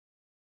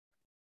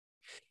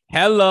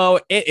Hello,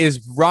 it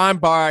is Ron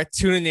Barr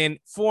tuning in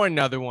for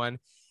another one.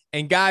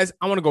 And guys,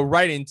 I want to go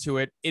right into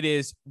it. It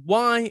is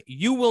why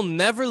you will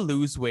never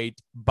lose weight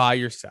by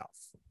yourself.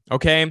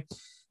 Okay.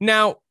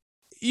 Now,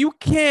 you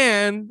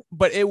can,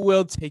 but it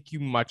will take you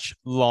much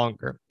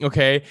longer.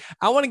 Okay.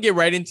 I want to get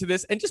right into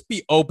this and just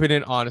be open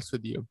and honest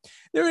with you.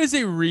 There is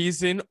a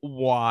reason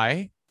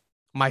why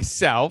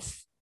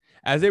myself,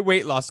 as a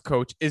weight loss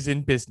coach, is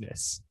in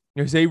business.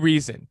 There's a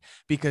reason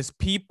because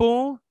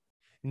people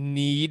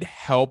need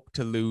help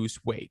to lose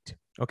weight.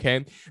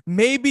 Okay.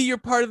 Maybe you're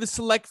part of the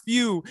select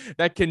few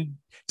that can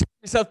tell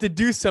yourself to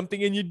do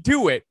something and you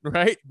do it,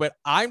 right? But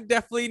I'm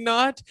definitely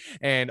not.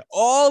 And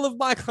all of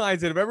my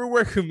clients that have ever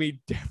worked with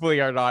me definitely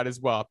are not as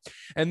well.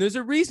 And there's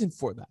a reason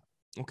for that.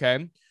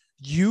 Okay.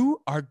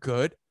 You are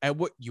good at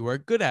what you are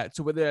good at.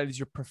 So, whether that is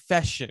your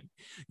profession,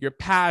 your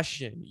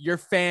passion, your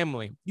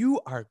family, you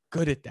are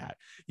good at that.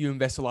 You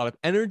invest a lot of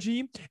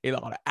energy, a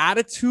lot of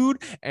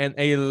attitude, and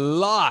a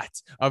lot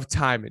of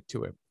time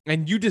into it.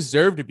 And you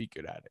deserve to be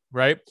good at it,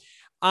 right?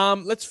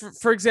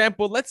 For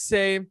example, let's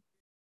say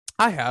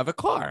I have a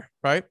car,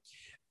 right?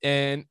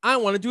 And I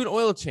want to do an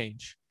oil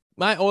change.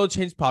 My oil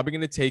change is probably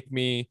going to take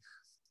me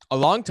a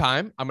long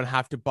time. I'm gonna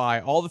have to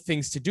buy all the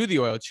things to do the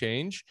oil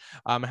change.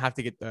 I'm gonna have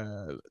to get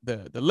the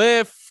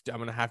lift. I'm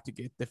gonna have to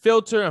get the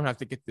filter. I'm gonna have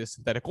to get the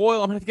synthetic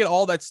oil. I'm gonna have to get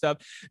all that stuff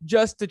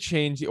just to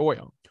change the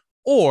oil.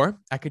 Or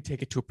I could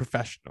take it to a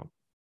professional,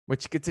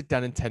 which gets it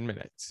done in 10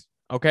 minutes.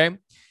 Okay.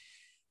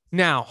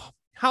 Now,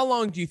 how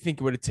long do you think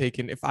it would have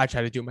taken if I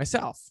tried to do it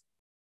myself?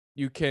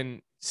 You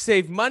can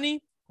save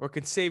money or it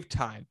can save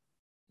time,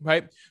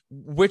 right?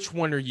 Which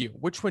one are you?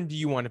 Which one do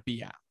you want to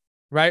be at,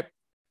 right?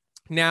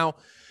 Now,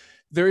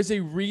 there is a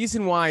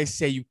reason why I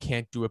say you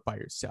can't do it by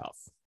yourself.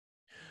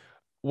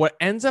 What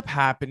ends up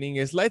happening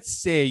is, let's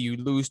say you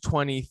lose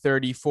 20,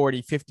 30,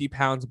 40, 50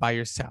 pounds by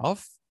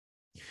yourself.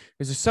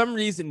 There's some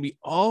reason we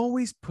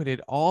always put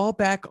it all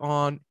back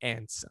on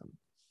and some,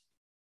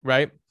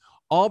 right?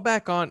 All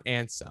back on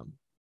and some.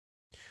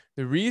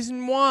 The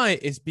reason why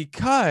is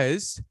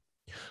because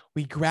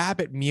we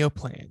grab at meal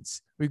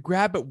plans, we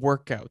grab at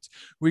workouts,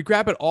 we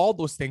grab at all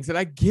those things that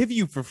I give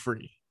you for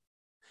free.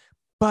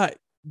 But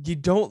you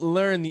don't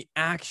learn the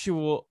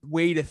actual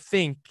way to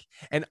think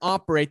and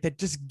operate that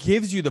just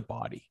gives you the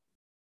body,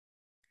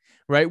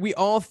 right? We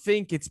all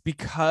think it's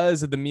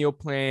because of the meal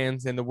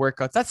plans and the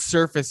workouts. That's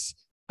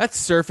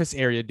surface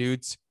area,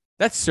 dudes.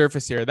 That's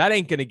surface area. That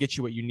ain't going to get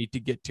you what you need to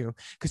get to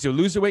because you'll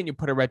lose the weight and you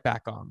put it right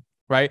back on,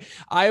 right?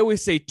 I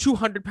always say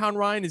 200-pound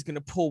Ryan is going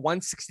to pull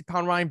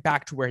 160-pound Ryan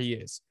back to where he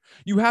is.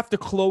 You have to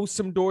close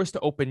some doors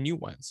to open new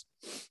ones,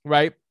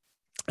 right?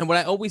 And what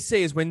I always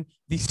say is when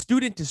the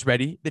student is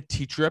ready, the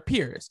teacher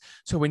appears.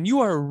 So when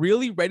you are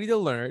really ready to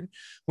learn,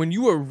 when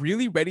you are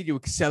really ready to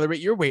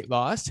accelerate your weight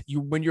loss,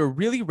 when you're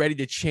really ready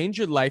to change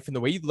your life and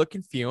the way you look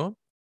and feel,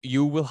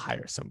 you will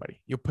hire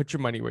somebody. You'll put your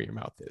money where your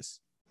mouth is.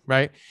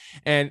 Right.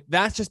 And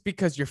that's just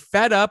because you're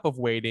fed up of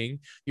waiting.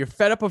 You're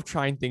fed up of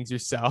trying things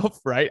yourself.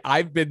 Right.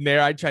 I've been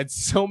there. I tried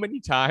so many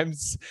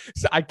times.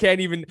 So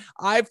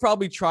I've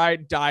probably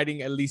tried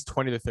dieting at least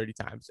 20 to 30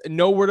 times. And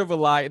no word of a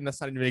lie. And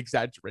that's not even an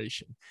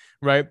exaggeration.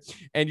 Right.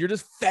 And you're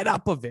just fed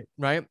up of it.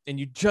 Right. And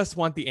you just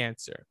want the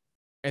answer.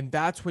 And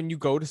that's when you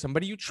go to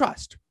somebody you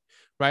trust.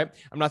 Right.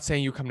 I'm not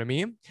saying you come to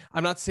me.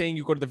 I'm not saying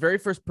you go to the very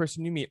first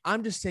person you meet.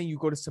 I'm just saying you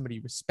go to somebody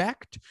you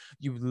respect,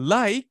 you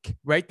like,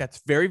 right?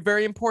 That's very,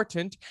 very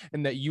important.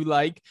 And that you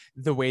like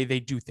the way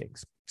they do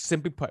things,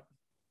 simply put.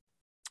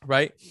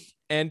 Right.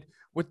 And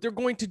what they're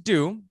going to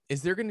do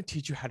is they're going to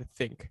teach you how to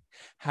think,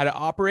 how to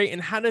operate, and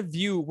how to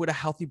view what a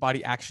healthy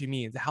body actually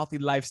means, a healthy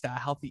lifestyle,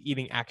 healthy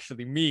eating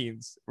actually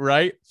means,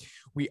 right?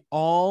 We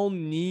all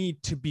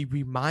need to be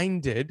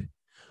reminded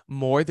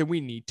more than we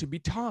need to be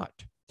taught.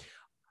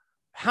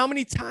 How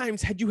many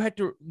times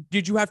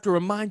did you have to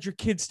remind your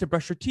kids to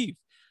brush your teeth?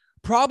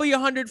 Probably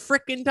 100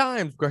 freaking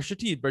times. Brush your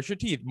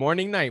teeth,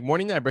 morning, night,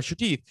 brush your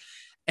teeth.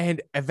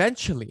 And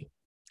eventually,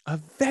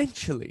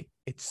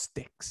 it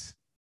sticks.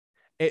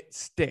 It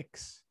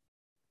sticks,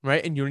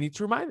 right? And you don't need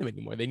to remind them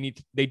anymore.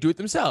 They do it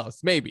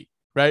themselves, maybe,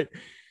 right?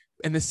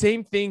 And the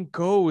same thing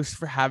goes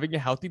for having a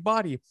healthy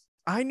body.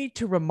 I need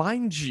to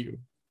remind you,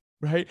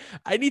 right?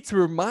 I need to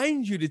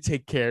remind you to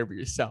take care of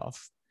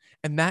yourself.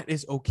 And that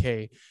is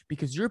okay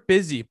because you're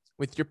busy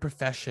with your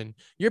profession.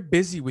 You're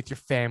busy with your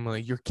family,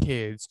 your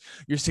kids,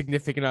 your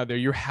significant other,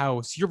 your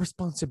house, your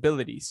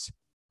responsibilities,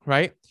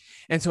 right?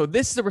 And so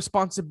this is a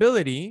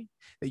responsibility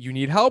that you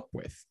need help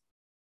with.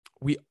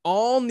 We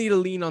all need to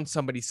lean on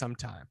somebody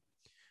sometime,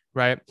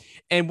 right?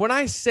 And when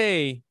I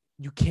say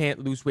you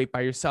can't lose weight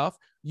by yourself,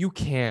 you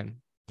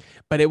can,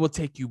 but it will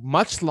take you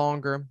much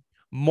longer,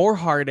 more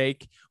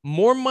heartache,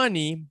 more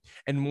money,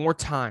 and more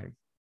time,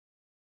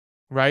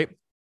 right?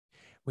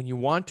 When you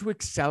want to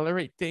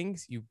accelerate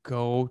things, you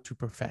go to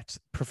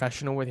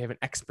professional where they have an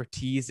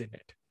expertise in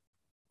it.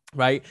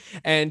 right?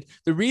 And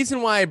the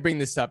reason why I bring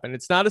this up, and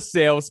it's not a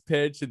sales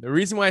pitch, and the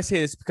reason why I say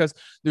this is because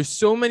there's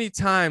so many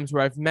times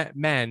where I've met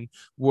men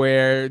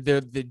where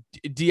they're the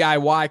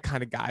DIY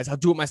kind of guys. I'll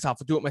do it myself.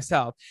 I'll do it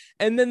myself.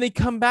 And then they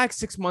come back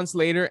 6 months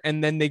later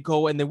and then they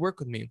go and they work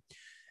with me.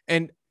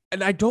 And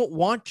I don't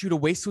want you to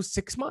waste those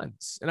 6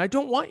 months. And I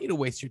don't want you to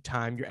waste your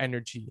time, your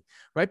energy,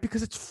 right?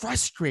 Because it's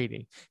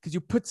frustrating because you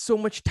put so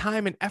much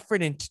time and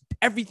effort into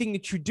everything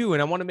that you do.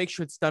 And I want to make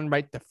sure it's done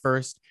right the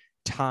first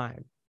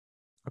time.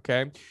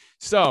 Okay.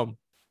 So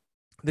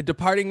the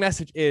departing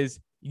message is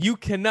you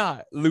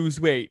cannot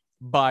lose weight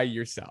by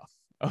yourself.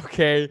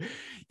 Okay.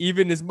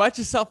 Even as much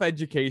as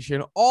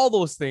self-education, all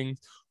those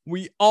things,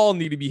 we all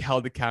need to be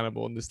held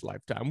accountable in this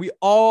lifetime. We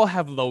all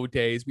have low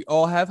days. We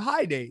all have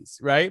high days,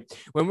 right?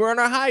 When we're on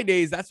our high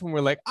days, that's when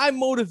we're like, I'm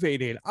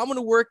motivated. I'm going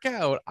to work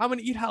out. I'm going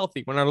to eat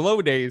healthy. When on our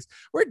low days,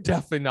 we're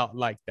definitely not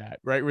like that,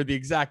 right? We're the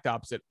exact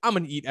opposite. I'm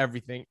going to eat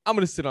everything. I'm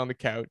going to sit on the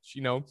couch,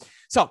 you know?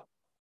 So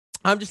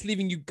I'm just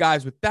leaving you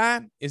guys with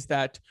that is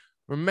that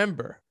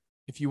remember,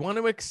 if you want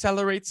to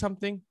accelerate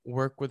something,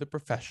 work with a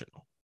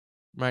professional,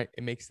 right?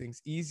 It makes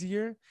things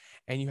easier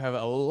and you have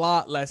a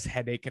lot less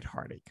headache and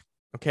heartache.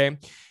 Okay.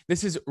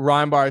 This is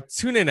Ryan Barr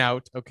tuning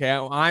out. Okay.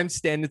 I'm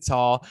standing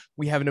tall.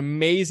 We have an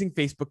amazing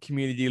Facebook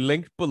community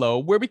linked below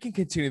where we can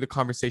continue the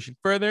conversation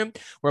further,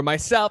 where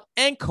myself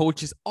and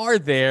coaches are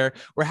there.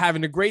 We're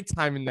having a great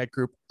time in that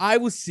group. I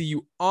will see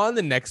you on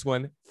the next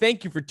one.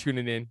 Thank you for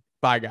tuning in.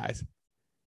 Bye, guys.